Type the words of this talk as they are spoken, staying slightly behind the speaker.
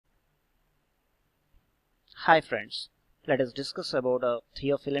Hi friends, let us discuss about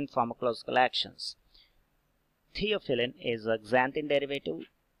theophylline pharmacological actions. Theophylline is a xanthin derivative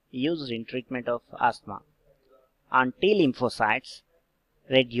used in treatment of asthma. On T lymphocytes,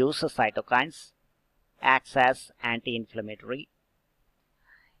 reduces cytokines, acts as anti-inflammatory.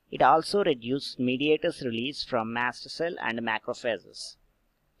 It also reduces mediators released from mast cell and macrophages.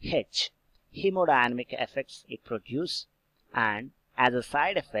 H. Hemodynamic effects it produces, and as a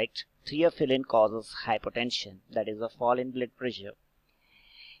side effect, theophylline causes hypotension, that is a fall in blood pressure.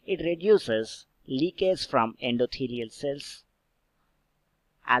 It reduces leakage from endothelial cells.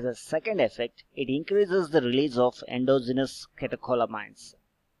 As a second effect, it increases the release of endogenous catecholamines.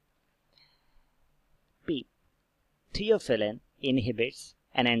 P. Theophylline inhibits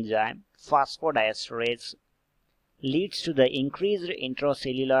an enzyme, phosphodiesterase, leads to the increased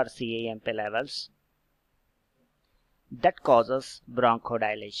intracellular CAMP levels that causes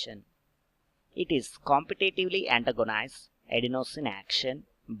bronchodilation. It is competitively antagonizes adenosine action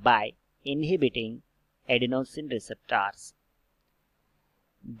by inhibiting adenosine receptors.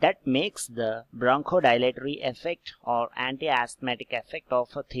 That makes the bronchodilatory effect or anti-asthmatic effect of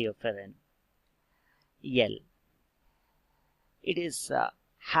theophylline. L. It is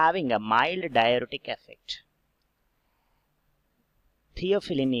having a mild diuretic effect.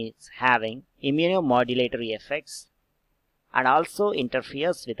 Theophylline is having immunomodulatory effects and also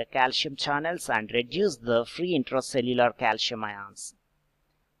interferes with the calcium channels and reduces the free intracellular calcium ions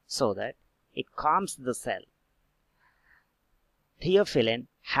so that it calms the cell. Theophylline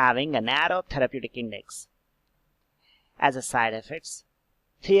having a narrow therapeutic index. As a side effects,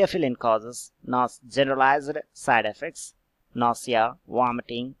 theophylline causes generalized side effects, nausea,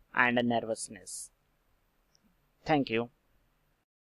 vomiting, and nervousness. Thank you.